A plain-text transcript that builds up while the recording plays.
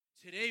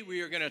Today we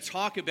are going to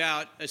talk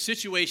about a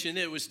situation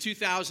that was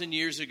 2,000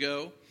 years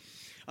ago.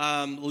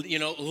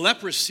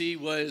 Leprosy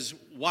was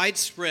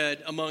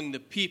widespread among the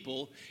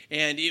people,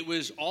 and it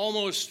was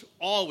almost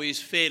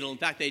always fatal. In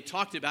fact, they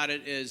talked about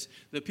it as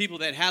the people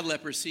that had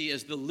leprosy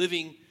as the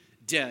living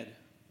dead.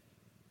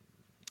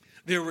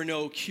 There were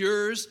no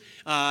cures.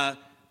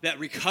 That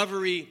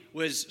recovery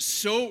was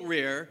so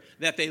rare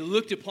that they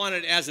looked upon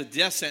it as a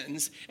death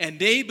sentence, and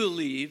they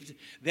believed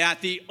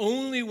that the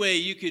only way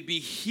you could be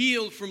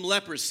healed from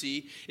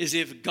leprosy is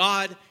if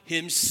God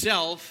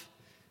himself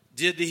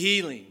did the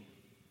healing.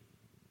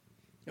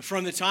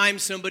 From the time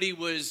somebody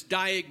was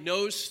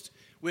diagnosed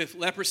with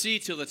leprosy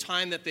till the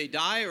time that they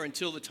die, or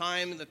until the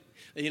time that,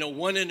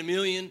 1 in a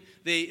million,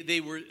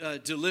 they were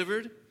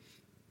delivered,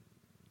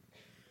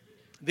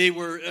 they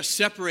were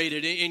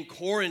separated and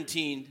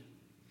quarantined.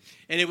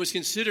 And it was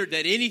considered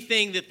that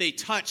anything that they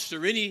touched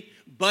or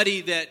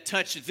anybody that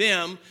touched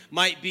them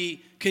might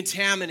be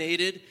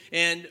contaminated.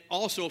 And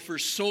also for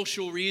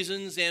social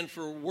reasons and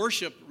for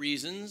worship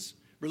reasons,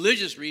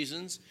 religious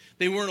reasons,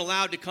 they weren't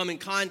allowed to come in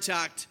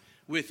contact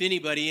with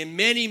anybody. And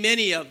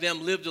many of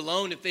them lived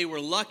alone. If they were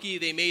lucky,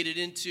 they made it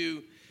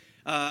into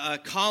a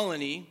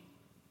colony.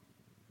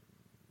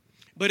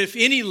 But if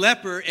any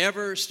leper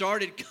ever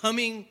started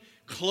coming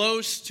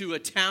close to a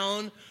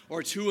town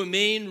or to a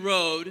main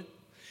road,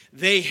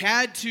 they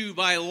had to,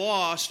 by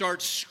law,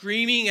 start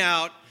screaming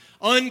out,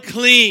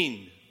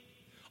 "Unclean,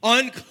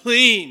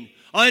 unclean,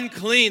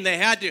 unclean." They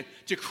had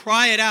to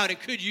cry it out. And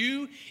could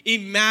you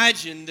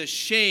imagine the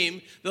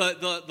shame,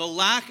 the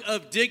lack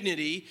of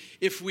dignity,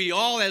 if we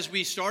all, as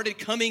we started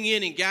coming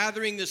in and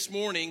gathering this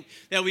morning,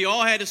 that we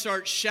all had to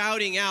start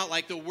shouting out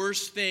like the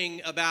worst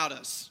thing about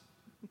us?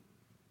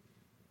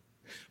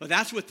 But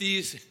that's what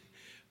these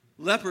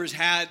lepers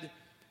had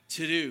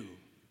to do.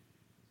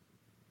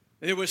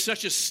 There was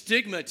such a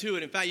stigma to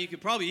it. In fact, you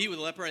could probably eat with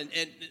a leper and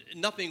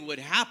nothing would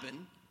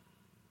happen.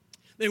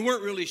 They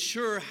weren't really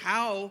sure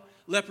how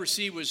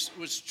leprosy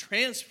was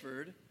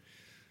transferred,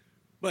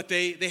 but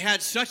they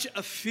had such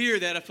a fear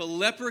that if a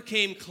leper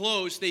came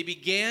close, they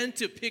began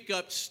to pick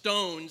up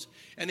stones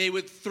and they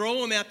would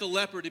throw them at the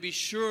leper to be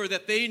sure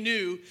that they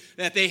knew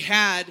that they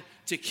had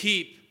to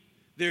keep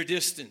their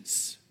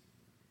distance.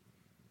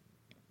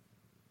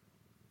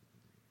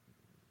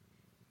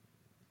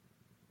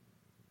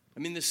 I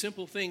mean, the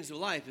simple things of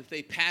life. If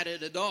they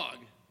patted a dog,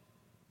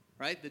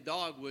 right, the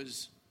dog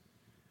was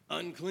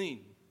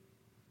unclean.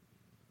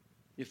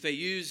 If they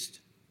used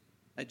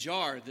a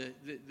jar,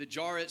 the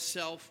jar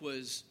itself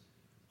was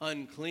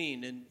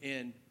unclean.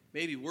 And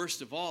maybe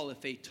worst of all,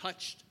 if they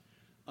touched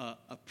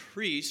a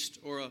priest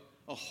or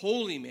a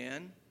holy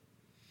man,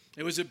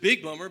 it was a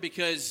big bummer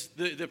because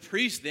the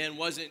priest then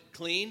wasn't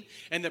clean,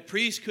 and the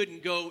priest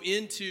couldn't go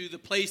into the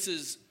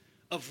places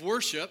of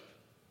worship.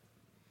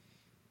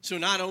 So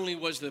not only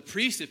was the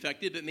priest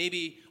affected, but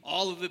maybe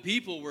all of the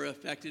people were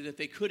affected, that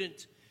they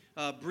couldn't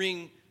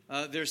bring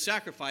their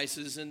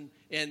sacrifices, and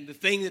the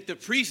thing that the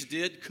priest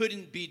did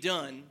couldn't be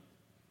done.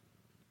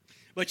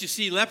 But you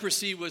see,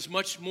 leprosy was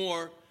much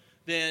more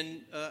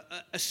than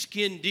a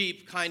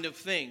skin-deep kind of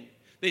thing.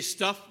 They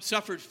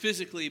suffered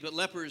physically, but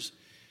lepers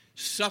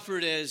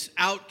suffered as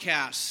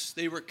outcasts.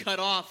 They were cut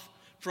off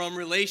from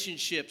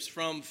relationships,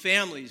 from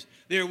families.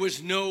 There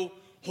was no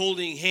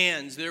holding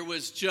hands. There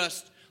was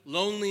just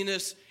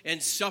loneliness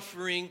and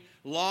suffering,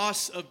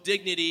 loss of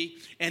dignity,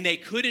 and they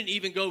couldn't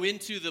even go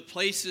into the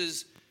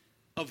places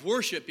of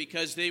worship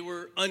because they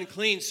were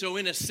unclean. So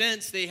in a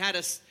sense, they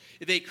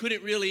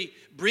couldn't really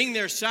bring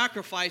their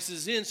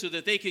sacrifices in so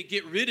that they could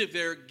get rid of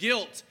their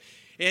guilt.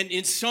 And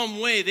in some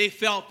way, they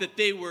felt that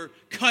they were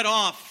cut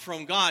off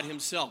from God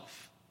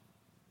himself.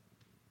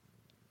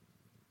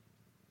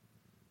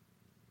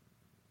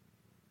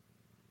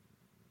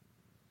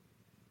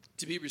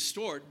 To be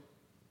restored,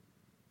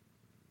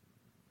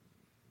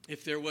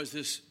 if there was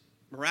this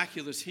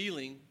miraculous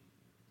healing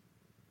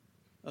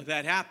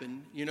that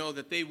happened,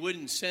 that they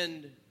wouldn't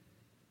send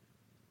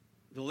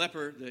the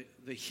leper,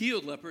 the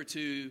healed leper,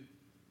 to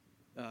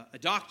a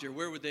doctor.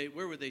 Where would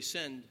they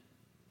send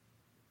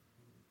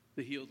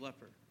the healed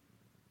leper?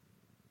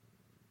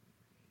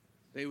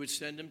 They would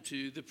send him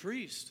to the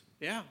priest.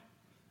 Yeah,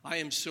 I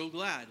am so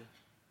glad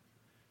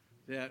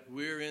that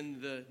we're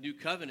in the new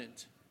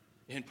covenant,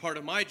 and part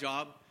of my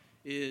job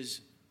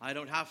is I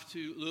don't have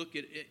to look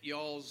at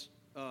y'all's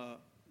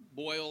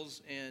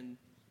boils and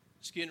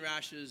skin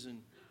rashes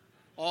and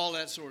all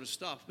that sort of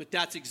stuff. But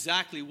that's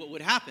exactly what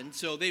would happen.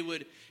 So they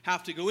would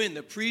have to go in.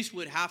 The priest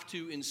would have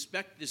to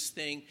inspect this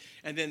thing,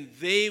 and then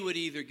they would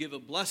either give a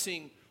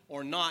blessing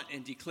or not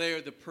and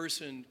declare the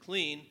person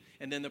clean,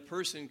 and then the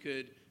person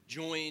could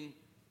join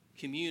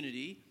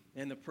community,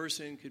 and the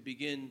person could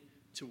begin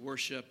to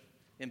worship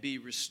and be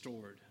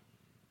restored.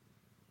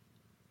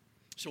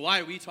 So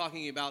why are we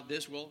talking about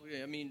this? Well,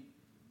 I mean,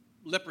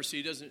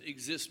 leprosy doesn't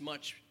exist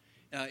much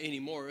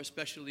anymore,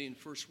 especially in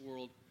first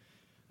world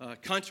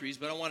countries.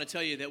 But I want to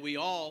tell you that we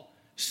all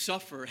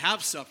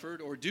have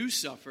suffered, or do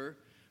suffer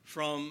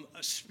from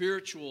a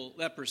spiritual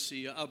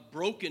leprosy, a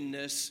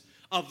brokenness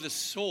of the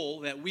soul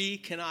that we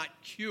cannot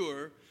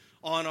cure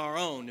on our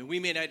own. And we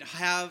may not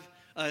have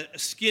a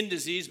skin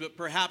disease, but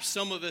perhaps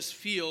some of us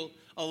feel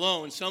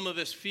alone. Some of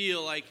us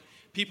feel like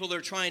people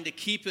are trying to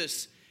keep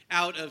us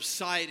out of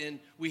sight, and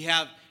we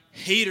have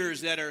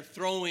haters that are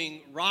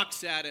throwing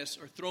rocks at us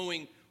or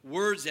throwing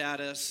words at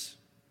us.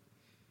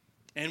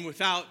 And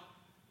without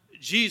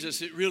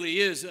Jesus, it really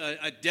is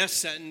a death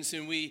sentence,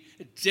 and we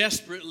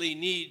desperately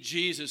need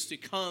Jesus to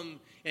come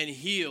and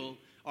heal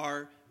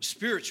our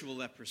spiritual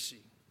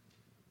leprosy.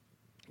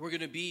 We're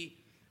going to be,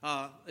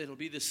 it'll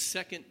be the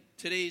second,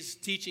 today's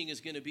teaching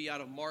is going to be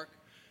out of Mark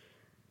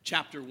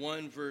chapter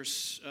 1,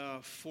 verse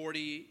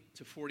 40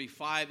 to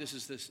 45. This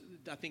is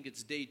I think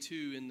it's day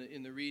 2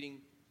 in the reading.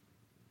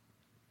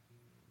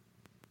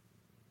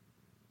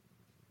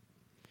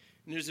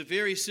 And there's a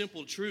very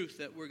simple truth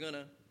that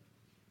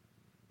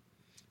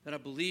that I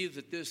believe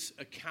that this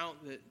account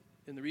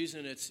and the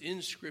reason it's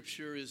in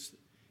Scripture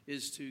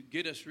is to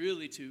get us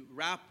really to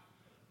wrap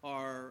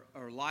our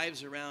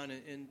lives around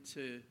and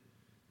to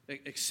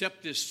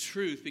accept this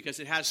truth because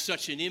it has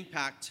such an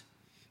impact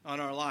on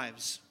our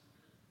lives.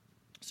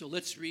 So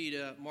let's read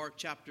Mark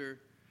chapter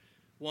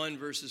 1,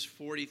 verses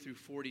 40 through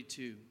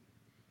 42.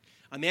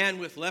 A man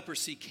with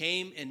leprosy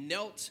came and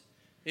knelt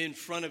in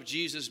front of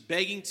Jesus,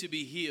 begging to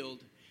be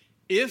healed.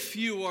 If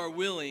you are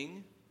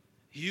willing,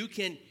 you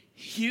can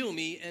heal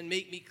me and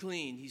make me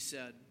clean, he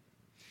said.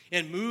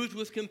 And moved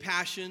with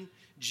compassion,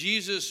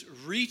 Jesus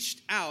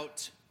reached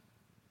out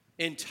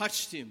and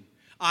touched him.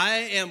 I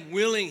am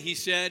willing, he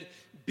said,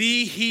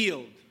 be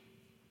healed.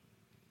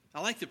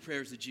 I like the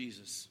prayers of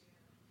Jesus.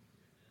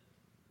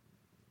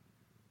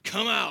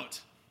 Come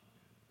out,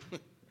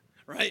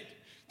 right?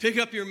 Pick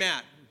up your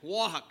mat,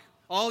 walk,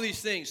 all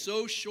these things,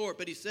 so short.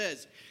 But he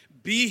says,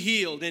 be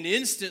healed. And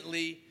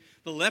instantly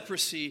the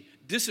leprosy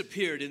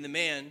disappeared and the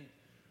man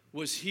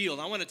was healed.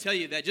 I want to tell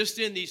you that just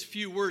in these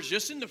few words,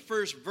 just in the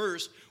first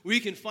verse, we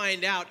can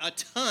find out a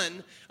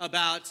ton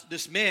about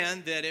this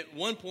man that at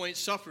one point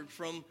suffered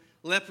from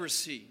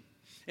leprosy.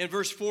 In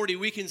verse 40,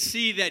 we can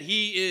see that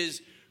he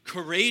is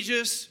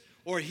courageous,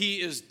 or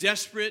he is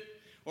desperate,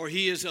 or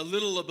he is a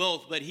little of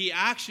both, but he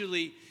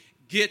actually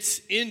gets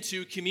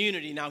into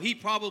community. Now, he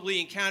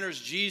probably encounters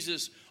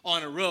Jesus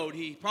on a road.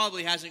 He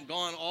probably hasn't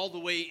gone all the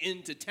way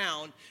into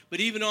town, but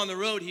even on the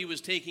road, he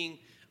was taking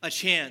a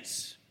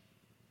chance.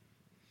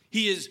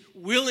 He is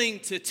willing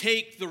to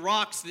take the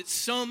rocks that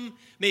some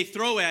may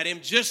throw at him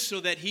just so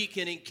that he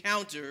can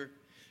encounter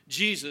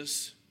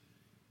Jesus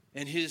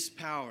and his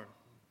power.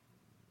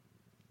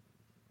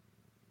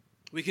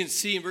 We can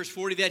see in verse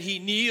 40 that he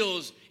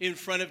kneels in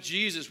front of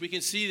Jesus. We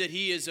can see that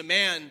he is a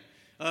man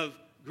of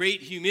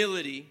great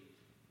humility.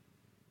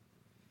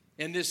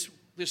 And this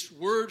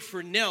word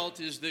for knelt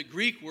is the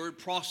Greek word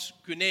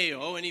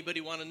proskuneo. Anybody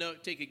want to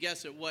take a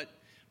guess at what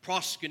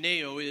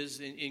proskuneo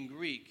is in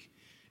Greek?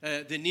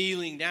 The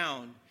kneeling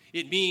down.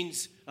 It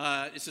means,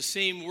 it's the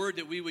same word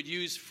that we would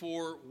use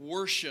for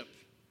worship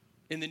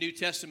in the New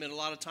Testament. A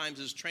lot of times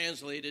is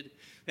translated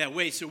that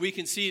way. So we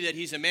can see that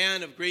he's a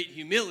man of great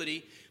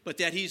humility, but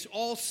that he's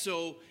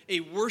also a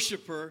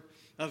worshiper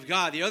of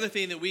God. The other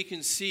thing that we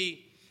can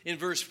see in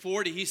verse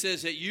 40, he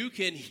says that you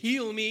can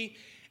heal me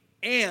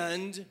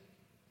and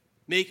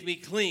make me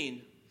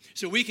clean.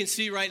 So we can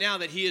see right now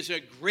that he is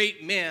a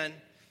great man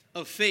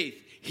of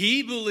faith.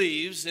 He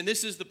believes, and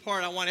this is the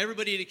part I want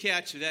everybody to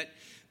catch,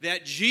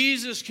 that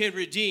Jesus can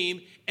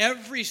redeem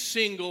every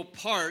single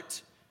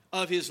part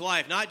of his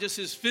life, not just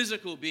his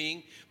physical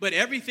being, but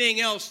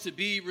everything else to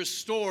be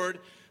restored,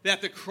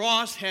 that the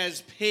cross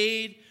has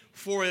paid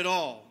for it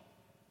all.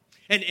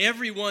 And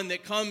everyone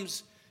that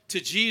comes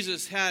to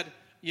Jesus had,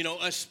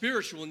 a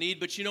spiritual need,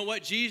 but you know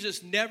what?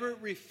 Jesus never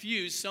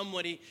refused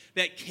somebody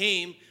that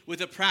came with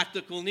a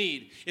practical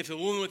need. If the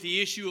woman with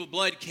the issue of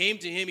blood came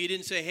to him, he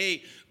didn't say,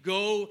 hey,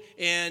 go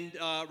and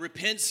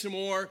repent some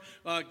more,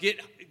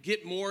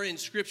 get more in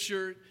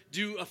Scripture,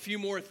 do a few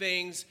more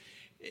things,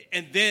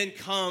 and then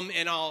come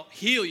and I'll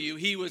heal you.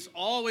 He was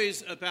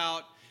always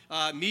about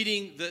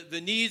meeting the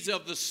needs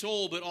of the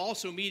soul, but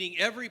also meeting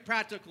every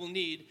practical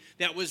need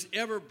that was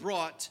ever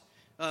brought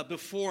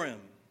before him.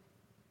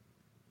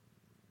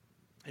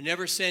 I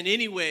never sent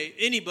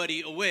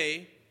anybody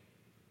away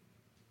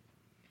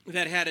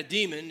that had a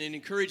demon and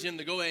encouraged them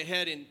to go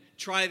ahead and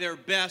try their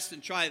best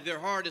and try their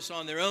hardest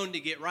on their own to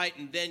get right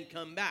and then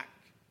come back.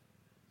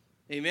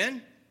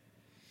 Amen?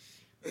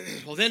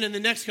 Well, then in the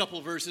next couple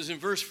of verses, in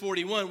verse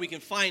 41, we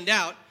can find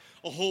out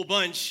a whole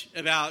bunch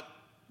about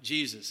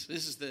Jesus.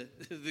 This is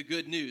the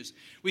good news.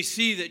 We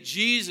see that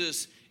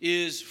Jesus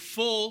is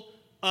full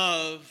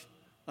of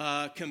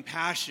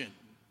compassion.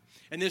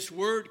 And this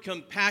word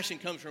compassion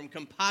comes from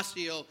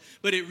compassio,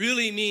 but it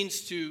really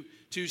means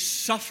to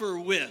suffer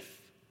with.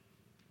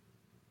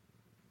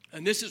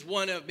 And this is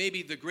one of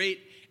maybe the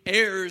great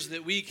errors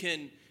that we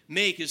can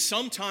make, is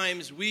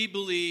sometimes we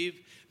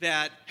believe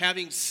that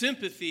having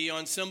sympathy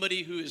on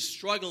somebody who is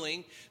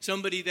struggling,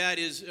 somebody that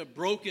is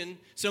broken,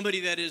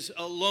 somebody that is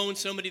alone,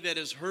 somebody that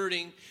is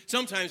hurting,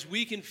 sometimes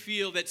we can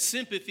feel that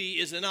sympathy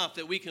is enough,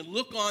 that we can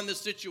look on the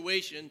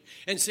situation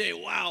and say,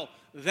 wow,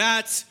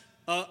 that's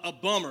a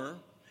bummer.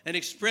 and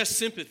express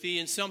sympathy,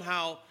 and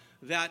somehow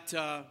that's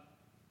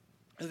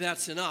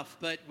enough.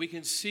 But we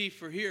can see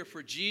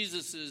for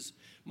Jesus'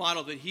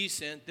 model that he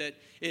sent, that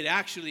it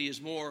actually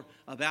is more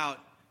about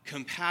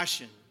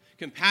compassion.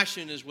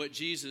 Compassion is what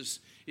Jesus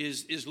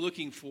is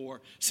looking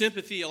for.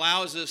 Sympathy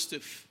allows us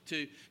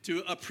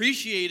to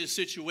appreciate a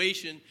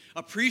situation,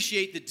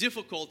 appreciate the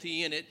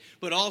difficulty in it,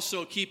 but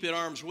also keep it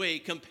arm's way.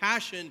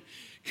 Compassion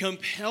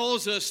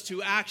compels us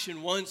to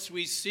action once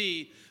we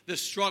see the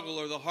struggle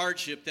or the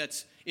hardship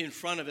that's in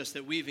front of us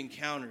that we've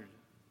encountered.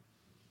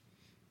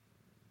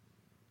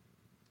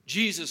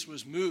 Jesus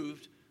was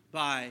moved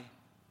by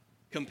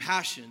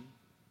compassion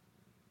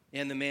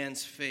and the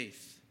man's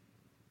faith.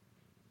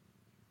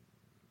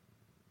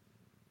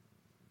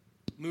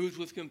 Moved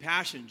with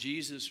compassion,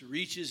 Jesus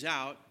reaches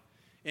out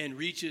and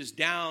reaches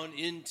down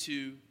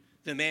into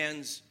the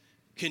man's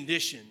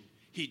condition.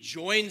 He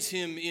joins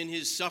him in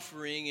his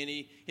suffering, and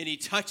he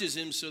touches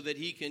him so that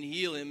he can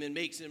heal him and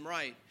makes him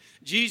right.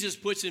 Jesus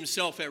puts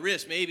himself at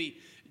risk. Maybe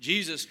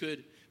Jesus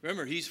could,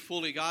 remember, he's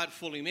fully God,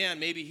 fully man.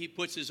 Maybe he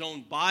puts his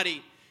own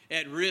body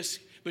at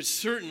risk, but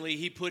certainly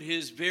he put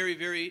his very,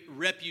 very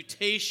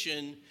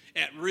reputation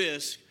at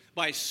risk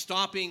by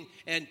stopping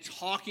and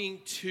talking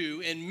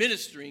to and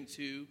ministering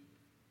to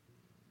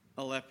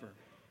a leper,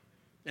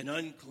 an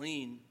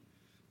unclean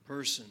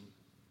person.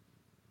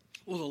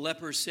 Well, the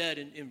leper said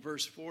in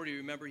verse 40,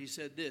 remember, he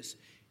said this,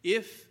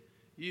 if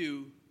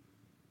you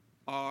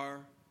are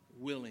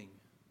willing.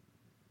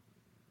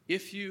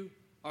 If you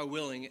are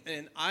willing.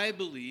 And I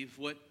believe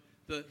what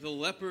the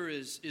leper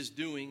is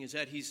doing is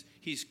that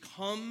he's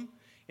come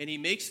and he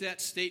makes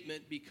that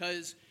statement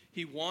because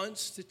he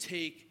wants to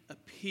take a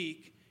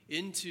peek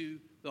into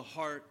the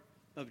heart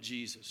of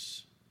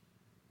Jesus.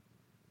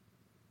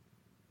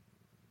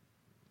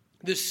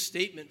 This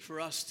statement for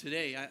us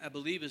today, I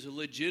believe, is a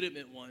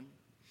legitimate one.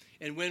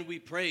 And when we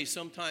pray,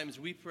 sometimes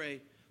we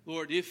pray,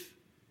 Lord, if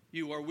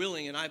you are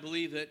willing. And I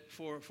believe that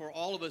for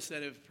all of us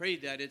that have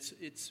prayed that,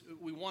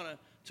 we want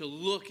to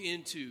look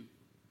into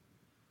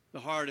the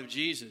heart of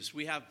Jesus.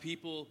 We have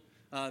people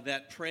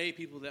that pray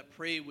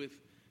with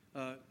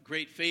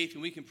great faith,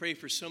 and we can pray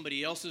for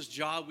somebody else's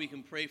job. We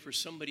can pray for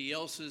somebody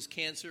else's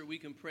cancer. We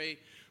can pray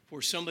for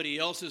somebody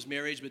else's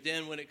marriage. But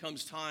then when it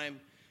comes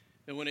time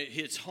and when it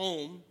hits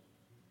home,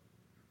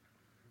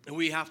 and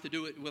we have to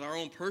do it with our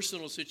own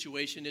personal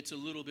situation, it's a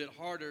little bit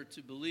harder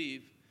to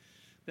believe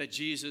that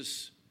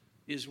Jesus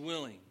is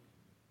willing.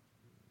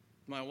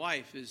 My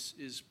wife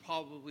is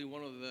probably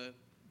one of the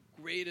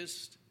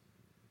greatest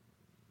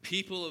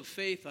people of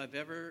faith I've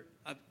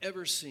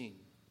ever seen.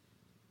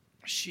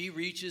 She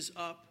reaches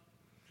up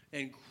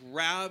and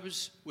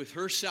grabs with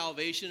her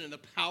salvation and the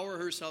power of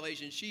her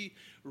salvation. She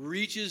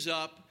reaches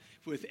up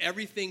with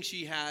everything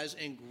she has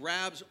and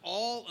grabs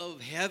all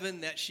of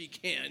heaven that she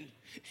can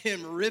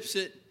and rips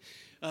it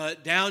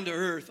down to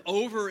earth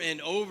over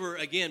and over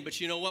again. But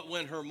you know what?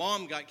 When her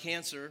mom got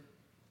cancer,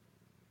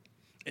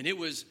 and it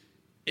was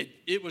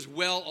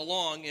well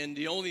along, and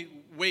the only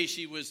way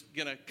she was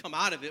going to come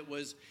out of it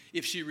was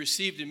if she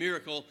received a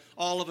miracle,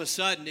 all of a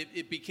sudden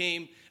it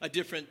became a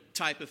different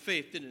type of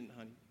faith, didn't it,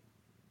 honey?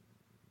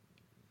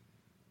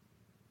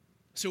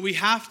 So we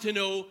have to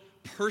know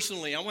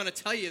personally. I want to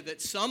tell you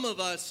that some of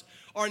us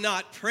are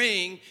not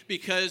praying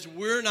because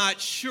we're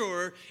not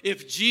sure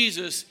if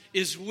Jesus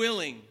is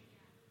willing.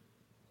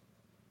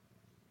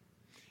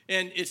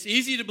 And it's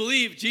easy to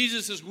believe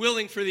Jesus is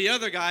willing for the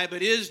other guy,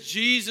 but is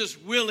Jesus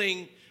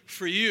willing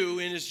for you,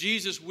 and is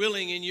Jesus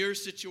willing in your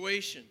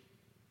situation?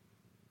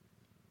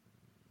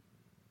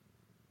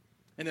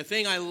 And the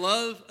thing I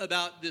love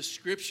about this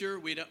scripture,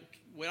 we don't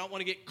want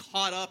to get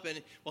caught up in,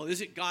 well,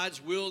 is it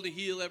God's will to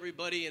heal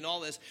everybody and all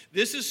this?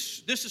 This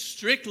is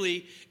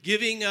strictly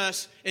giving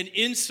us an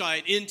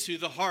insight into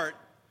the heart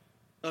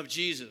of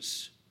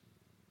Jesus.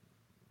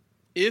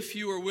 If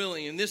you are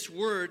willing, and this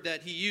word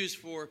that he used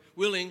for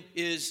willing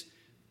is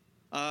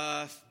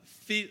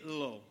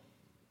thelo,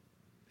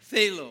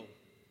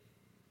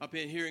 up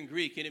in here in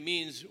Greek, and it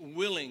means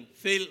willing,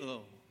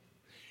 thelo.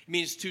 It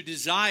means to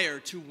desire,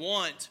 to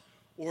want,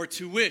 or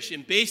to wish.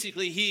 And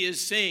basically he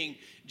is saying,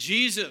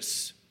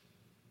 Jesus,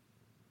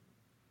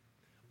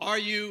 are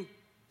you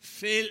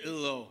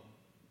thelo?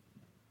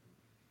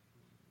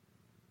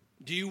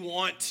 Do you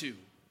want to?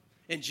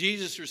 And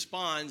Jesus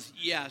responds,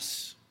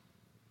 yes,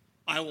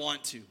 I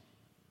want to.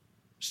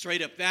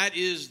 Straight up, that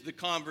is the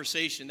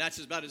conversation.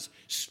 That's about as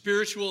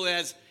spiritual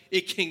as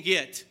it can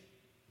get.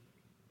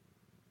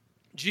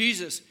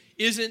 Jesus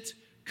isn't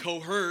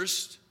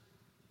coerced,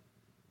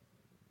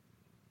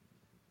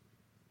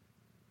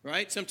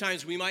 right?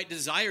 Sometimes we might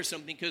desire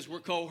something because we're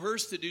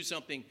coerced to do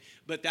something,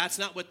 but that's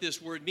not what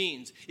this word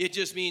means. It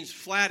just means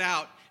flat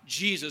out,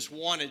 Jesus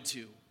wanted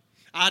to.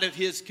 Out of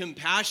his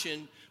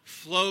compassion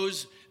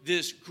flows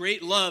this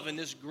great love and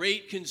this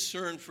great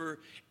concern for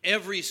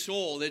every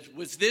soul. It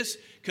was this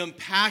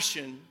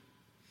compassion,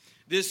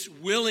 this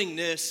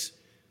willingness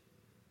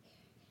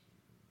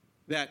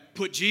that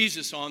put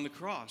Jesus on the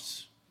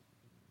cross.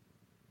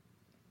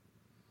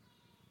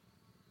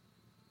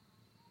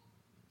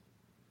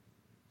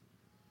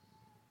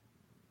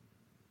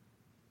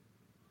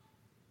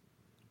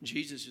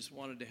 Jesus just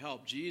wanted to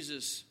help.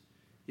 Jesus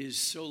is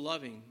so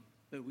loving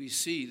that we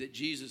see that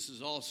Jesus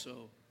is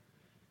also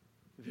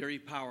very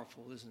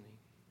powerful, isn't he?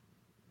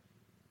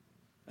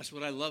 That's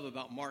what I love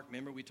about Mark.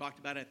 Remember, we talked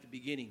about it at the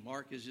beginning.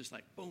 Mark is just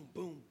like boom,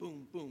 boom,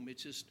 boom, boom.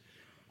 It's just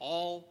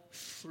all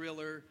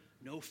thriller,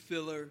 no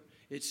filler.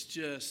 It's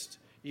just,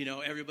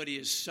 everybody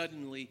is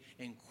suddenly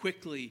and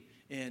quickly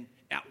and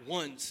at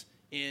once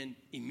and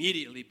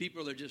immediately.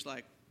 People are just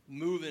like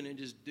moving and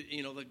just,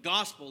 the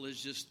gospel is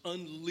just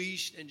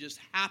unleashed and just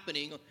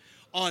happening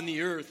on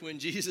the earth when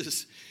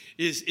Jesus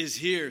is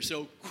here.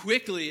 So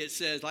quickly, it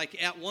says,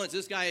 like at once,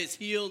 this guy is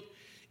healed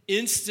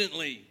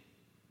instantly.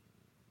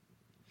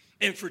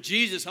 And for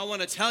Jesus, I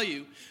want to tell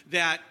you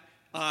that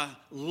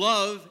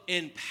love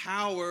and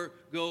power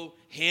go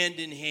hand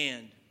in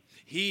hand.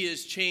 He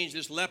is changed.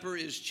 This leper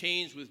is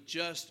changed with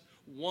just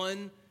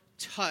one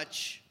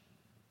touch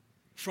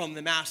from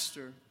the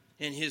Master,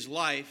 and his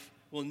life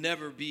will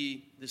never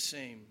be the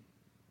same.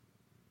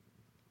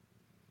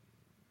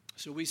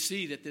 So we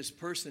see that this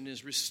person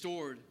is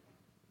restored,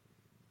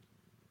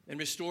 and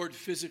restored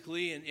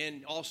physically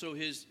and also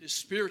his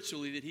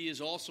spiritually, that he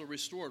is also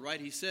restored, right?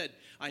 He said,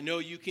 I know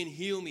you can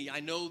heal me. I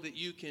know that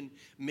you can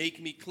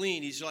make me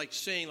clean. He's like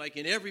saying, like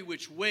in every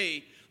which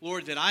way,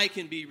 Lord, that I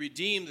can be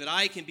redeemed, that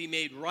I can be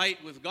made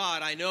right with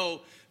God. I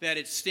know that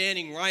it's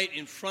standing right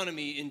in front of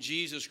me in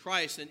Jesus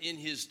Christ and in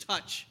his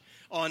touch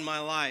on my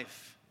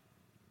life.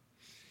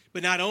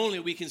 But not only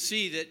we can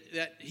see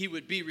that he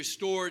would be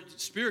restored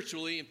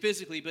spiritually and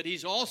physically, but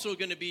he's also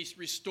going to be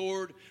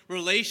restored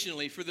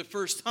relationally. For the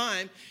first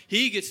time,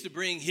 he gets to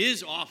bring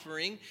his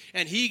offering,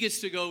 and he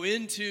gets to go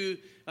into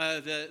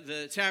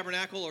the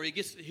tabernacle, or he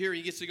gets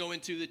to go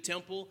into the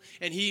temple,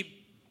 and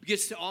he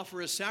gets to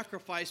offer a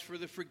sacrifice for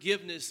the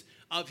forgiveness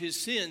of his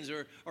sins,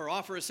 or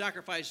offer a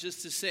sacrifice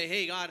just to say,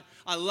 hey, God,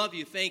 I love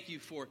you. Thank you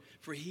for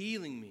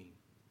healing me.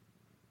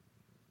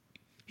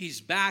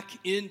 He's back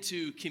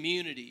into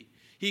community.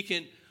 He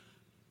can,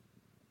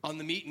 on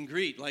the meet and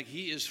greet, like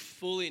he is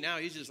fully now,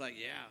 he's just like,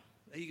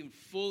 yeah, he can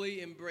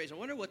fully embrace. I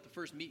wonder what the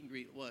first meet and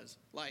greet was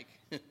like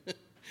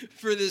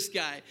for this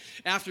guy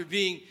after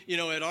being,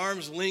 at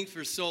arm's length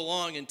for so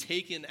long and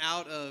taken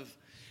out of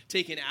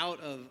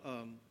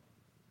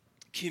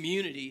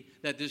community,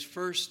 that this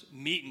first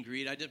meet and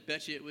greet, I just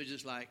bet you it was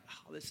just like,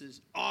 oh, this is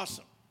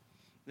awesome.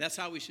 And that's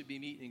how we should be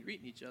meeting and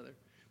greeting each other.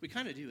 We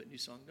kind of do at New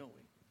Song, don't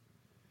we?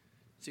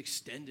 It's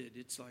extended.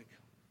 It's like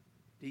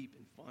deep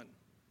and fun.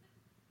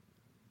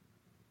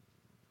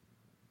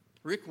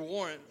 Rick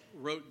Warren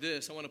wrote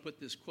this. I want to put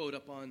this quote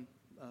up on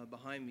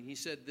behind me. He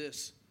said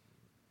this,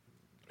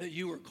 that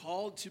you are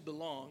called to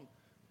belong,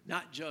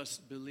 not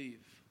just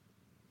believe.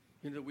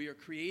 That we are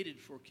created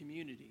for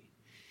community.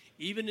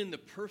 Even in the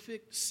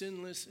perfect,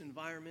 sinless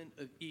environment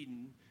of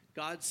Eden,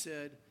 God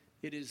said,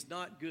 it is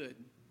not good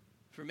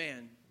for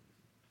man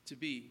to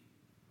be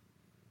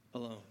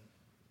alone.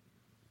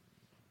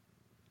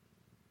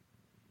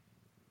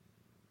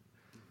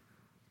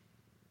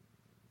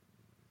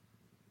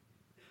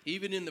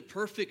 Even in the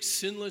perfect,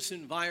 sinless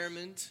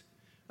environment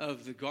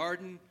of the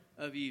Garden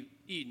of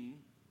Eden,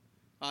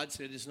 God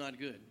said it's not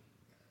good.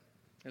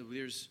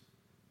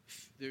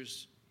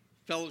 There's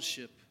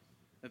fellowship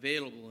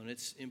available, and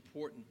it's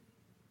important.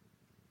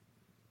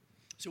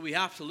 So we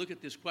have to look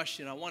at this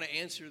question. I want to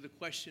answer the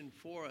question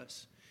for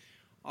us.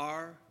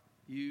 Are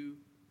you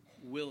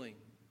willing?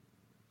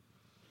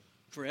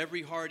 For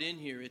every heart in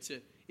here, it's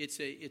a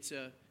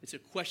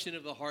question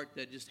of the heart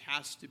that just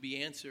has to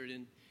be answered,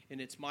 and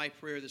it's my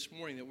prayer this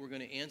morning that we're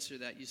going to answer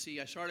that. You see,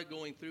 I started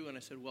going through and I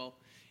said, well,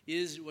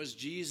 was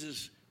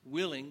Jesus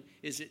willing?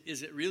 Is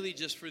it really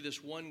just for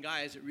this one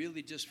guy? Is it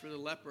really just for the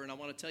leper? And I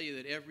want to tell you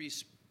that every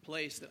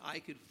place that I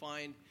could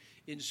find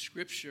in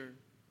Scripture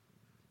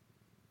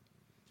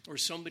where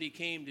somebody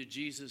came to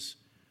Jesus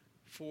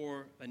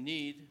for a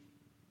need,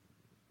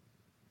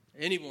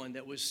 anyone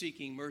that was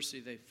seeking mercy,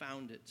 they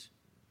found it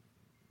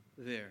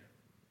there.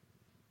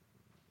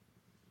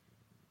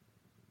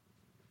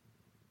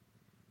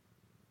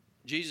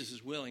 Jesus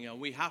is willing, and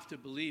we have to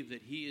believe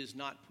that he is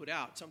not put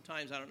out.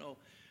 Sometimes, I don't know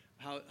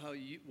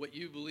what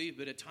you believe,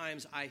 but at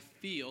times I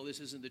feel, this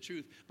isn't the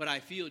truth, but I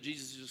feel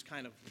Jesus is just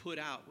kind of put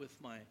out with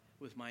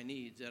my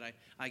needs, that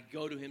I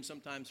go to him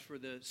sometimes for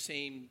the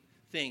same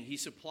thing. He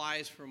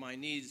supplies for my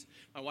needs.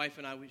 My wife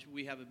and I,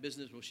 we have a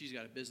business. Well, she's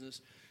got a business,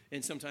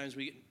 and sometimes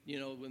we,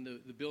 when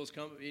the bills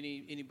come,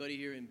 anybody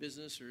here in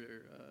business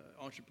or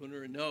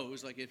entrepreneur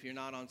knows, like if you're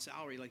not on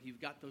salary, like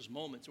you've got those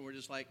moments, and we're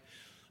just like,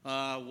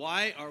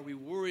 why are we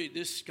worried?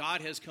 This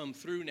God has come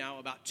through now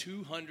about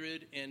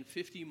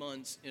 250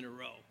 months in a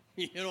row.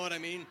 You know what I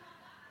mean?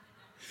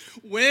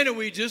 When are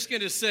we just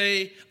going to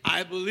say,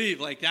 I believe?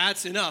 Like,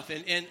 that's enough.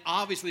 And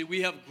obviously,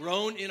 we have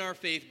grown in our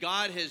faith.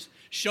 God has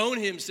shown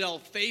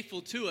himself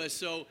faithful to us.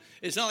 So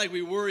it's not like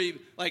we worry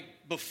like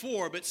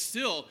before, but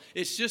still,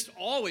 it's just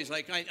always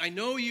like, I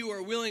know you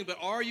are willing, but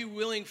are you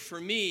willing for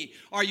me?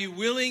 Are you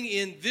willing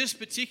in this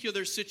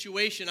particular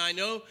situation? I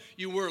know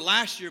you were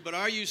last year, but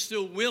are you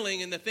still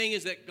willing? And the thing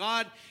is that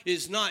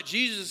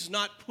Jesus is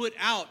not put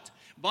out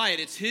by it.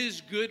 It's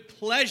his good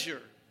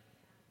pleasure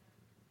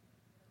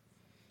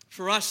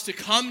for us to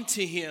come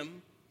to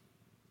him.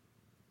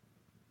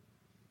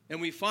 And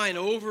we find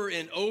over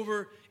and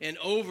over and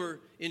over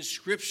in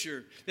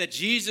Scripture that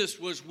Jesus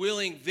was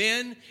willing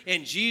then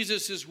and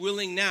Jesus is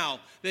willing now.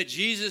 That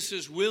Jesus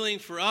is willing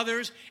for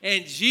others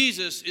and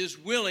Jesus is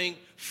willing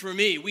for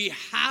me. We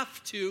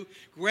have to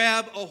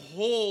grab a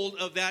hold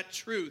of that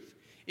truth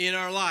in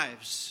our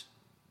lives.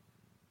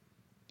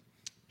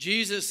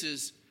 Jesus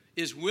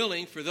is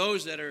willing for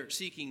those that are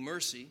seeking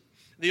mercy.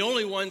 The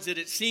only ones that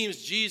it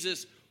seems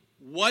Jesus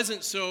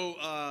wasn't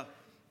so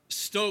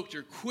stoked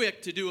or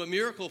quick to do a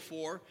miracle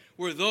for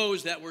were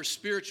those that were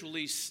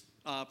spiritually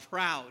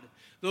proud,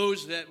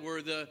 those that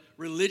were the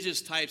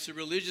religious types, the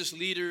religious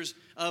leaders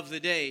of the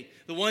day,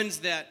 the ones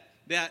that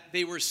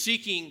they were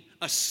seeking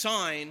a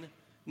sign,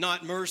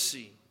 not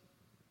mercy.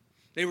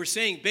 They were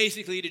saying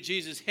basically to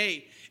Jesus,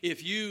 hey,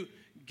 if you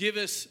give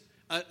us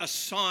a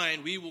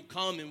sign, we will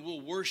come and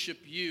we'll worship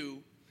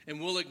you and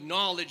we'll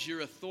acknowledge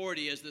your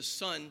authority as the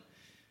Son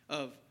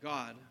of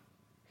God.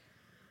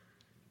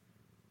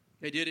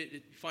 They did it, you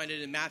find it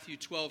in Matthew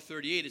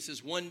 12:38. It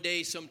says, one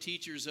day some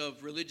teachers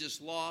of religious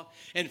law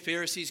and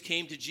Pharisees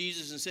came to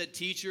Jesus and said,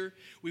 Teacher,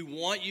 we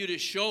want you to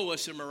show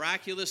us a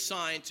miraculous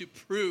sign to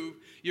prove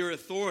your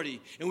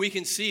authority. And we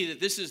can see that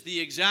this is the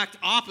exact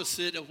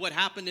opposite of what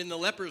happened in the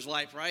leper's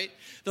life, right?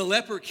 The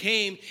leper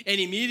came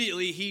and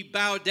immediately he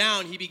bowed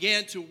down. He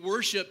began to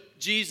worship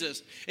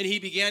Jesus. And he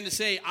began to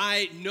say,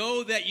 I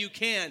know that you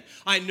can.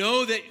 I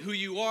know that who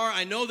you are.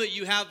 I know that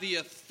you have the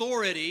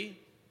authority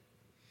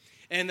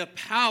and the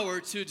power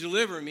to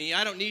deliver me.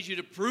 I don't need you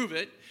to prove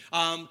it,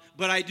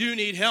 but I do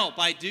need help.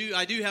 I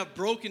do have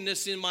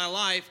brokenness in my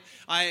life.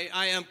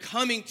 I am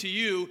coming to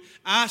you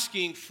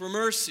asking for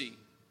mercy.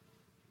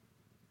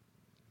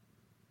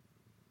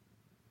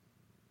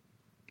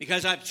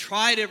 Because I've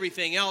tried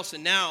everything else,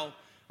 and now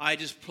I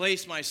just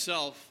place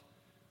myself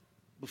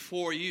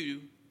before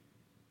you,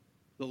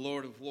 the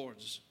Lord of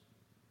Lords.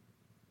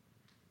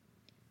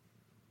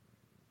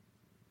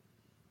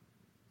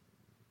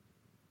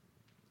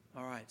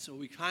 All right, so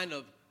we kind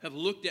of have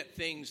looked at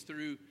things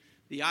through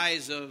the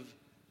eyes of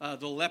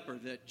the leper,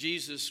 that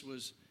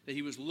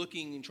he was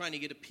looking and trying to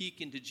get a peek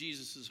into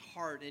Jesus'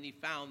 heart, and he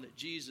found that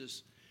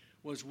Jesus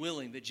was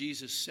willing, that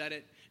Jesus said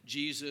it,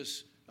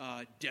 Jesus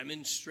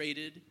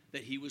demonstrated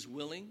that he was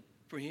willing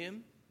for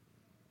him.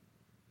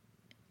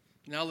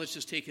 Now let's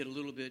just take it a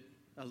little bit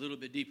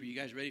deeper. You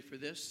guys ready for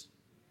this?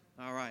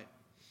 All right.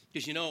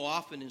 Because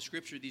often in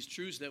Scripture, these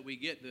truths that we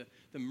get,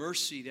 the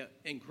mercy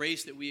and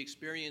grace that we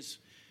experience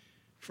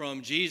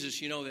from Jesus,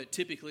 that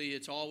typically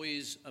it's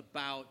always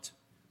about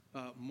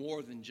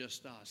more than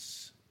just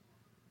us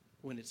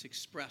when it's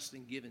expressed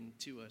and given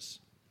to us.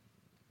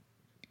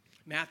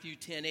 Matthew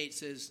 10:8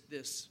 says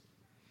this.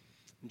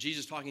 And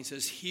Jesus talking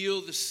says, heal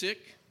the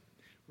sick,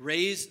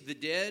 raise the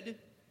dead,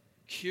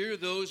 cure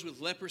those with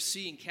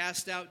leprosy, and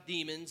cast out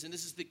demons. And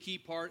this is the key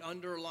part.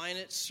 Underline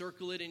it,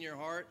 circle it in your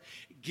heart.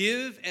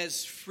 Give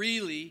as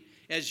freely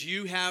as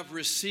you have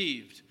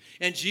received.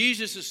 And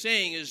Jesus is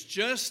saying is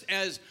just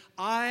as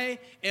I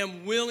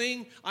am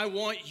willing, I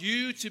want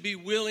you to be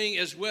willing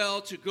as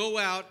well to go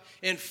out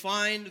and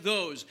find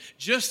those.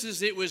 Just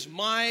as it was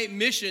my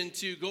mission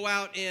to go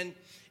out and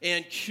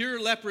cure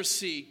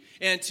leprosy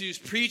and to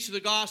preach the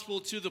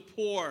gospel to the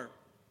poor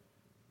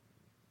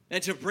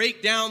and to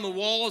break down the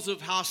walls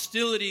of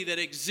hostility that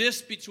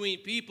exist between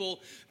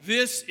people,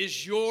 this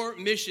is your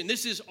mission.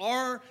 This is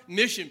our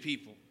mission,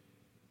 people.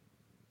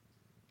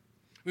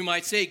 We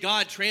might say,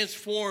 God,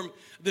 transform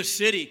the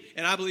city.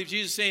 And I believe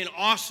Jesus is saying,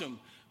 awesome,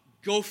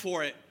 go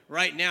for it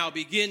right now.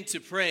 Begin to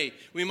pray.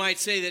 We might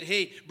say that,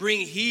 hey, bring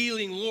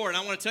healing, Lord.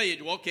 I want to tell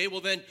you, okay,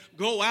 well then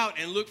go out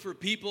and look for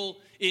people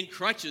in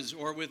crutches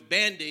or with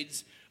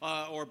Band-Aids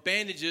or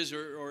bandages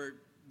or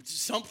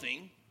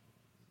something.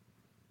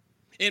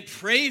 And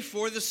pray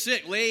for the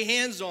sick. Lay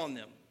hands on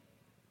them.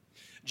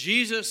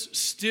 Jesus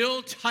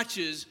still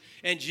touches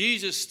and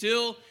Jesus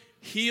still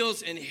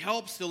heals and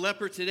helps the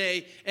leper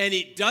today, and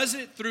he does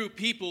it through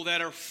people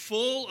that are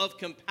full of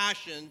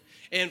compassion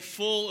and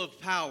full of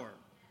power.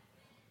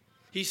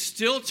 He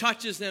still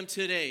touches them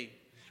today.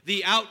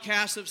 The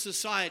outcasts of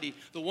society,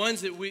 the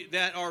ones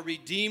that are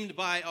redeemed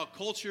by a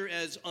culture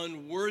as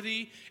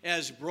unworthy,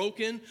 as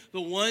broken,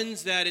 the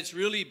ones that it's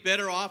really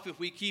better off if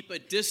we keep a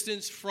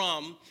distance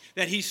from,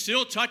 that he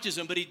still touches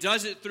them, but he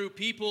does it through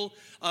people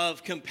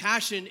of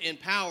compassion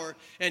and power.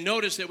 And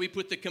notice that we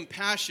put the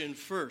compassion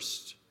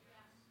first.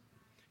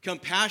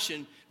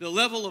 Compassion, the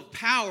level of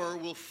power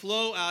will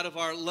flow out of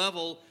our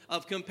level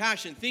of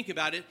compassion. Think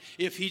about it.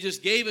 If he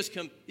just gave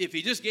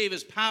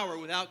us power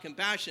without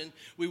compassion,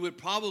 we would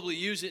probably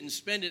use it and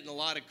spend it in a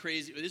lot of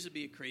crazy. This would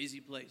be a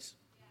crazy place.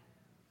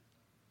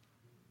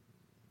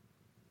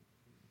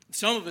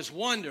 Some of us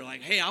wonder,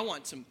 like, hey, I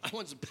want some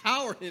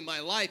power in my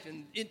life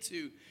and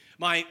into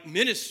my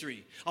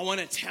ministry. I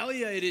want to tell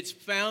you, it's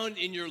found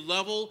in your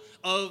level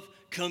of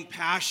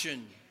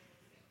compassion.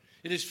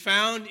 It is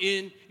found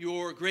in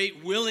your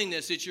great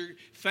willingness. It's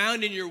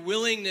found in your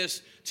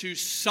willingness to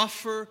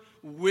suffer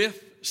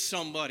with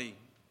somebody.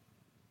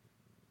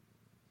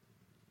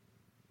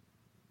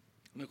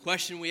 And the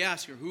question we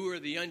ask are, who are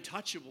the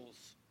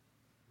untouchables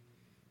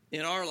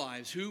in our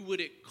lives? Who would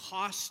it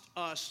cost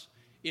us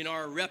in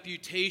our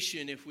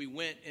reputation if we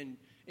went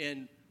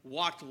and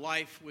walked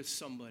life with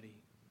somebody?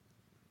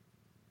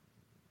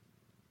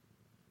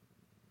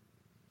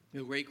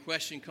 The great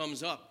question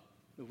comes up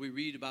if we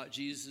read about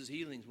Jesus'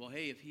 healings. Well,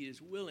 hey, if he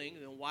is willing,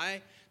 then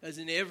why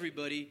doesn't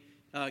everybody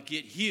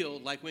get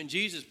healed like when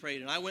Jesus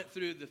prayed? And I went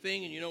through the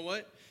thing, and you know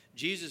what?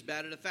 Jesus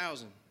batted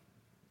 1,000.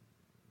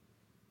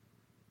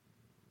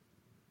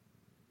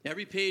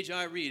 Every page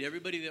I read,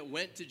 everybody that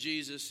went to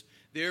Jesus,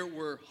 there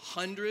were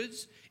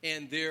hundreds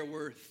and there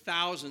were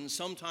thousands,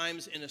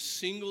 sometimes in a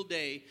single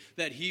day,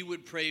 that he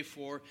would pray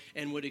for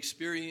and would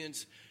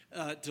experience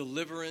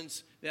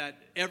deliverance, that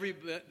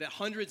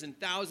hundreds and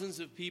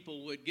thousands of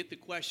people would get the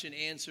question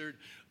answered,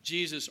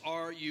 Jesus,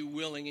 are you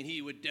willing? And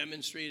he would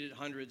demonstrate it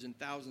hundreds and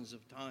thousands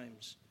of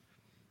times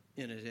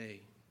in a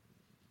day.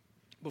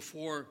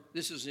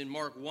 This is in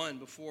Mark 1,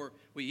 before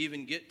we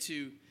even get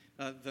to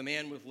the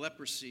man with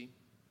leprosy,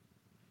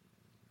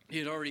 he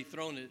had already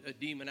thrown a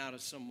demon out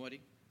of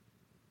somebody.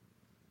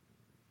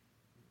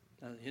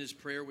 His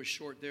prayer was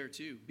short there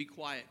too. Be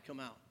quiet, come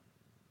out.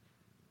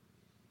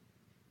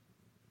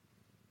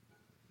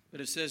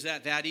 But it says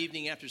that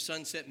evening after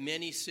sunset,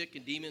 many sick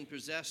and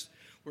demon-possessed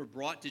were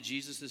brought to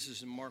Jesus. This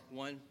is in Mark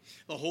 1.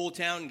 The whole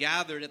town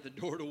gathered at the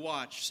door to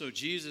watch. So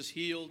Jesus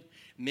healed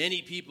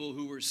many people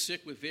who were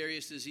sick with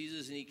various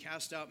diseases, and he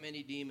cast out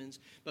many demons.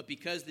 But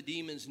because the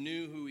demons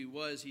knew who he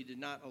was, he did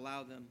not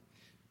allow them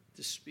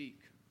to speak.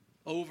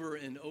 Over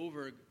and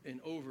over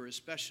and over,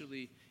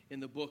 especially in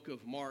the book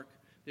of Mark,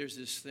 there's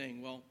this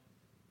thing. Well,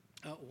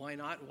 why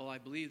not? Well, I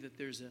believe that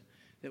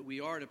that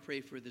we are to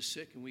pray for the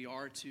sick, and we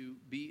are to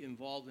be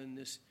involved in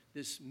this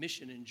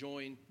mission and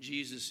join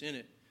Jesus in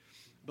it.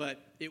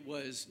 But it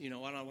was, I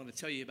don't want to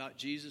tell you about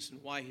Jesus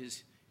and why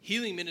his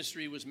healing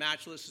ministry was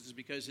matchless. It's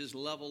because his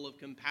level of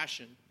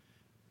compassion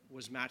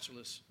was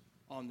matchless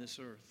on this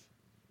earth.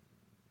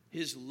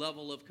 His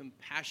level of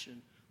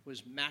compassion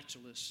was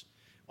matchless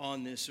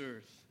on this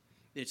earth.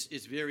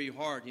 It's very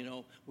hard,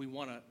 we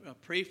want to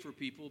pray for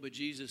people, but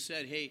Jesus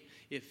said, hey,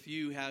 if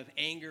you have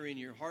anger in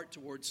your heart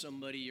towards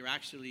somebody, you're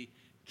actually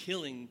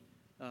killing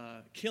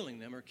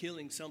them or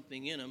killing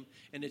something in them,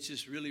 and it's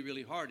just really,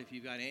 really hard. If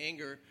you've got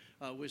anger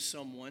with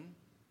someone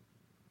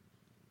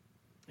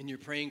and you're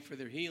praying for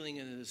their healing,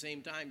 and at the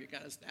same time you're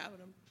kind of stabbing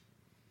them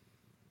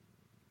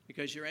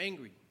because you're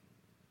angry.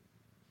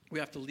 We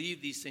have to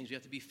leave these things. We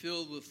have to be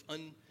filled with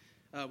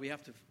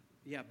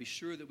be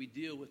sure that we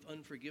deal with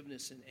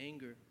unforgiveness and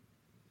anger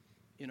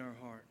in our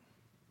heart.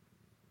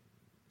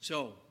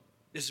 So,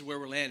 this is where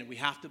we're landing. We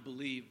have to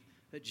believe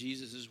that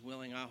Jesus is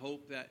willing. I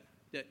hope that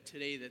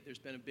today that there's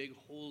been a big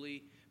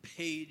holy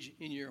page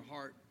in your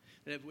heart,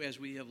 that as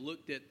we have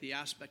looked at the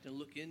aspect and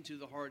look into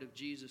the heart of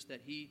Jesus,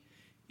 that he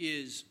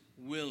is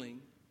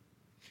willing.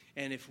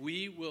 And if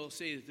we will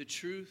say that the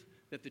truth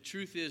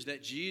is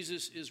that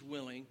Jesus is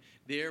willing,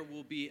 there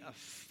will be a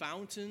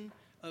fountain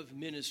of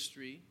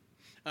ministry,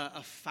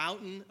 a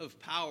fountain of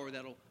power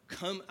that'll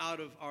come out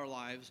of our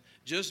lives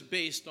just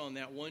based on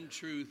that one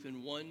truth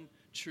and one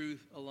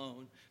truth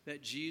alone,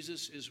 that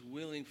Jesus is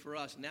willing for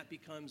us. And that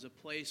becomes a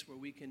place where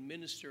we can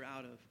minister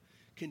out of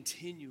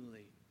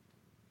continually.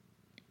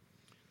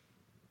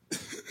 A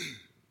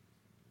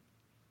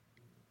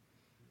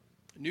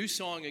new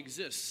song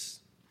exists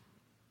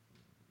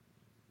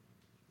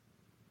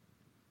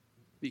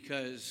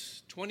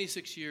because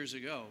 26 years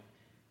ago,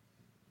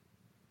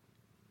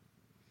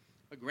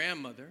 a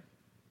grandmother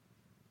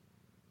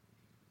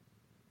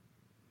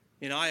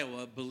in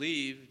Iowa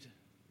believed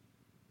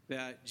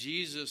that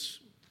Jesus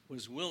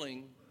was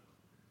willing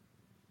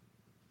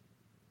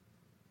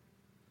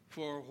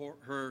for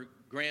her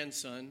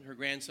grandson. Her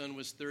grandson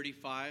was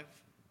 35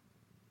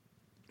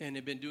 and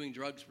had been doing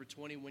drugs for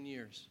 21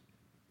 years.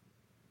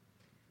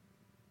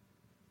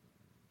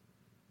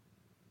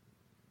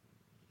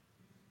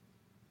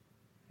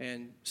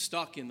 And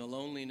stuck in the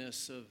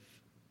loneliness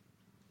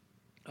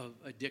of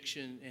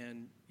addiction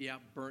and,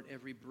 burnt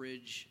every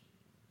bridge.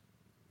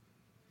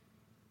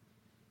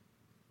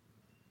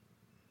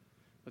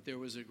 But there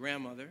was a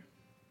grandmother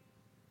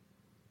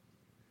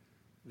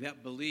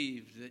that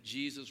believed that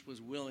Jesus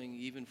was willing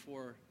even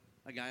for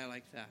a guy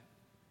like that.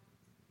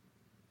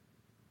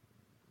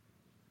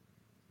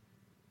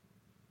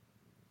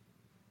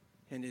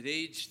 And at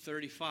age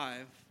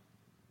 35,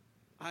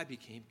 I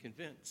became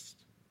convinced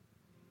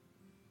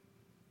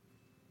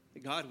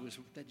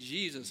that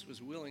Jesus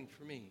was willing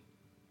for me.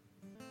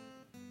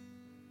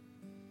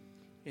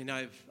 And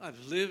I've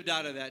lived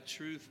out of that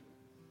truth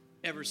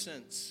ever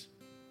since.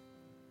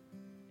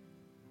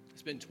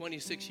 It's been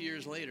 26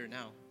 years later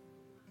now.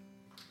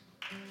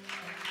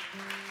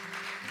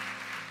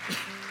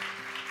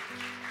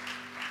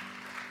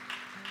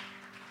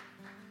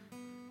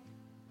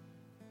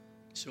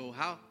 So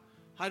how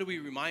do we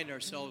remind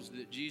ourselves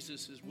that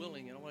Jesus is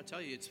willing? And I want to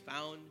tell you, it's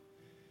found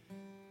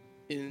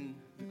in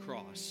the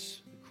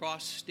cross. The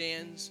cross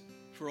stands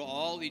for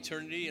all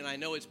eternity, and I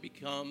know it's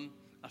become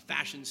a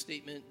fashion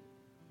statement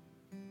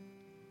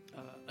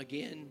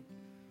again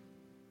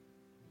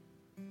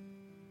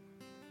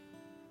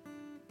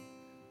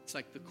It's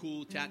like the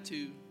cool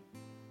tattoo.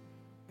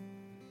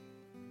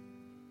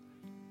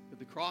 But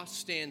the cross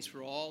stands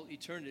for all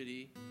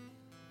eternity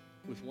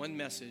with one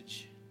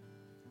message,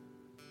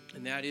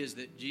 and that is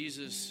that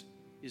Jesus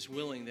is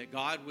willing, that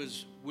God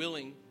was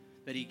willing,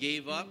 that he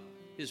gave up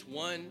his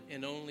one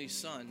and only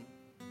Son,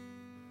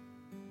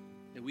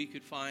 that we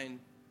could find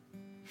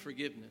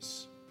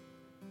forgiveness.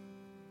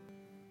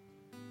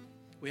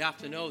 We have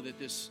to know that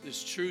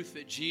this truth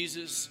that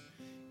Jesus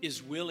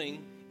is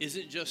willing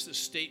isn't just a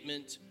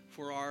statement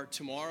for our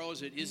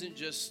tomorrows. It isn't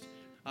just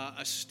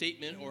a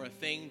statement or a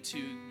thing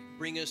to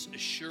bring us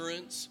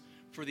assurance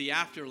for the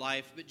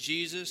afterlife, but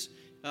Jesus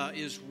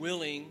is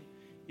willing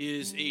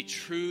is a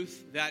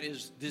truth that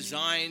is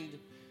designed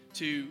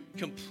to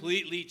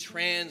completely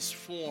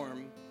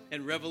transform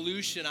and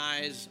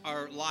revolutionize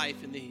our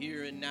life in the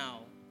here and now.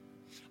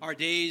 Our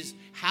days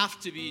have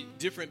to be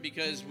different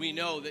because we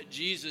know that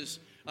Jesus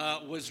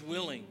was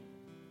willing.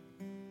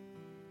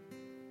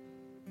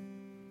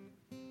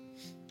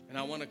 And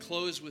I want to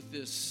close with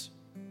this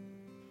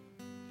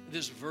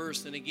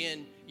verse. And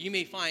again, you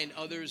may find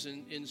others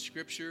in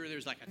Scripture.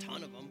 There's like a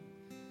ton of them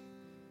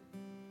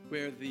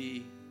where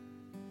the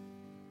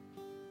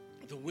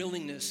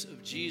willingness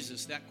of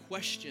Jesus, that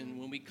question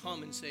when we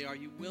come and say, are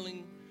you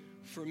willing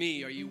for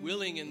me? Are you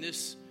willing in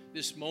this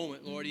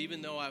moment, Lord,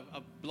 even though I've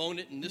blown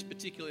it in this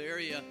particular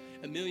area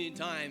a million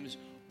times,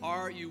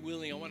 are you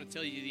willing? I want to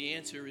tell you the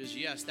answer is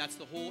yes. That's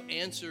the whole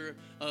answer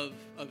of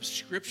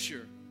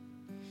Scripture.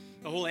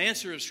 The whole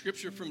answer of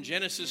Scripture from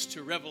Genesis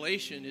to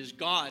Revelation is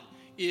God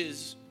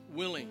is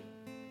willing.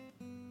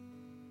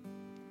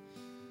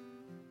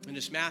 And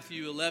it's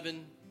Matthew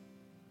 11,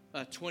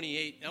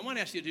 28. And I want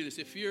to ask you to do this.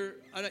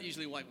 I'm not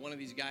usually like one of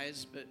these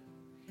guys, but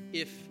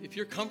if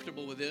you're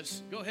comfortable with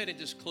this, go ahead and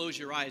just close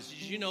your eyes.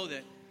 Did you know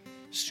that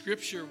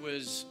Scripture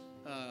was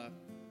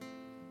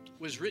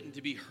written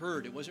to be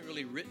heard? It wasn't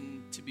really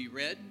written to be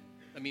read.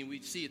 I mean, we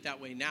see it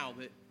that way now,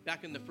 but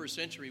back in the first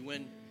century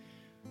when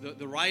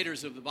the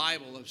writers of the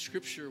Bible, of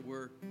Scripture,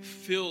 were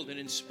filled and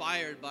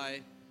inspired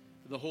by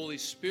the Holy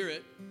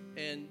Spirit,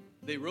 and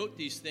they wrote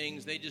these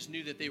things, they just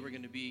knew that they were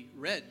going to be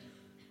read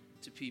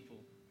to people.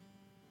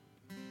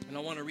 And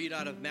I want to read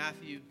out of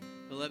Matthew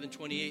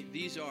 11:28.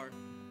 These are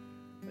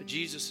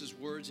Jesus'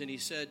 words, and he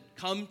said,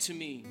 "Come to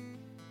me,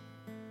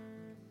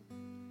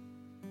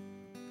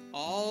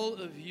 all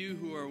of you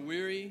who are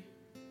weary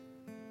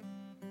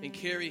and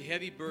carry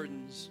heavy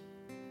burdens,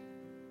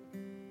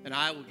 and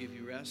I will give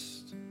you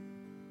rest.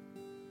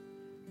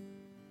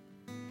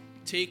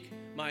 Take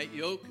my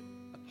yoke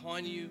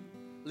upon you.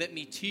 Let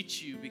me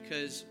teach you,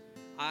 because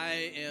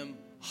I am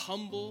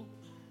humble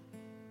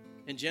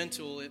and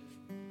gentle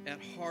at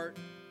heart,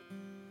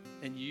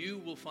 and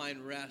you will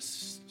find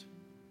rest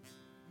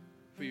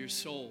for your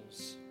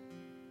souls.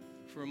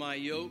 For my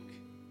yoke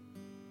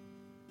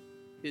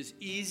is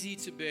easy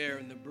to bear,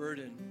 and the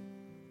burden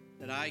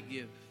that I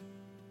give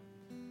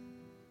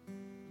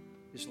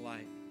is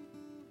light.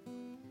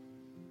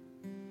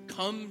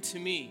 Come to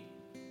me,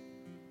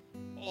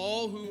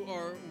 all who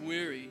are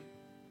weary,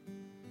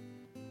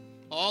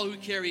 all who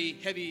carry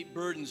heavy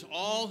burdens,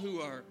 all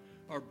who are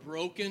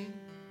broken,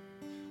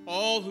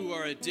 all who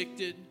are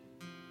addicted,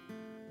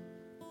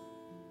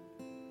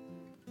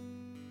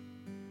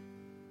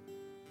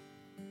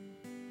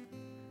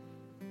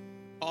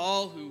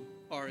 all who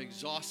are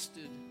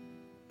exhausted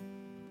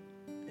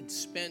and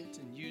spent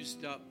and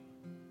used up.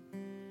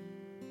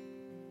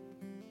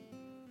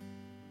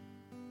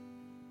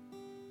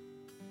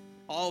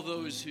 All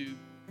those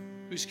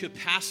whose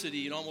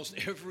capacity in almost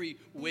every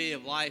way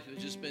of life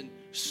has just been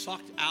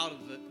sucked out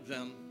of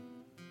them,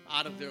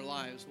 out of their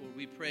lives. Lord,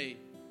 we pray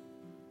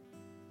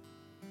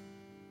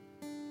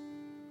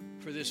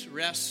for this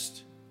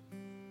rest,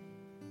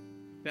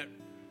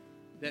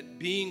 that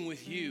being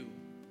with you,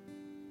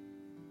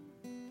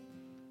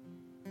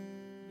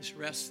 this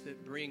rest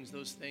that brings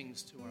those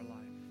things to our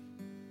life.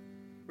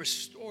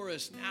 Restore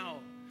us now,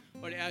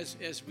 Lord,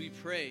 as we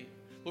pray.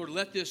 Lord,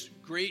 let this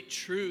great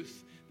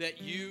truth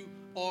that you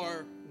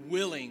are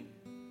willing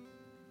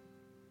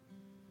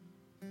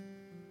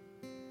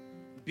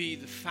be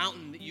the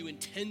fountain that you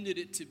intended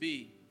it to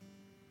be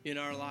in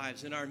our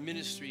lives, in our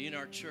ministry, in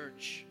our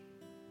church.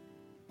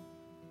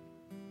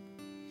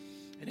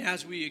 And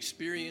as we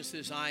experience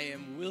this, I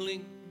am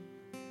willing,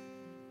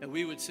 that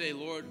we would say,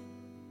 Lord,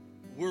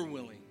 we're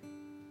willing.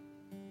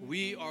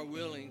 We are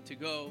willing to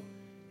go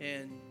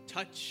and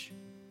touch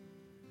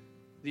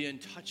the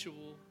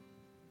untouchable,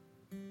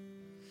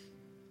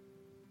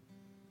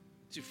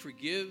 to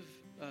forgive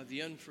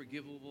the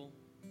unforgivable.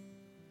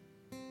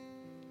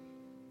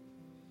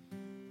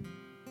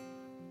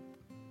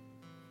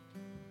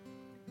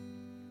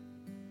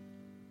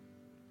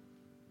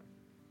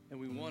 And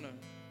we want to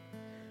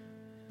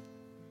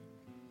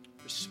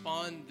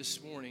respond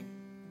this morning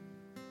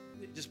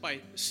just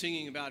by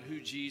singing about who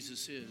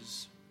Jesus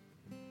is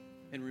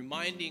and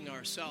reminding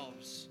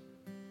ourselves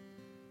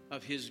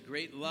of his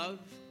great love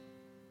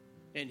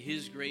and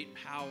his great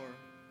power,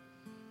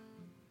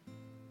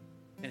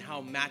 and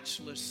how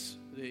matchless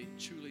the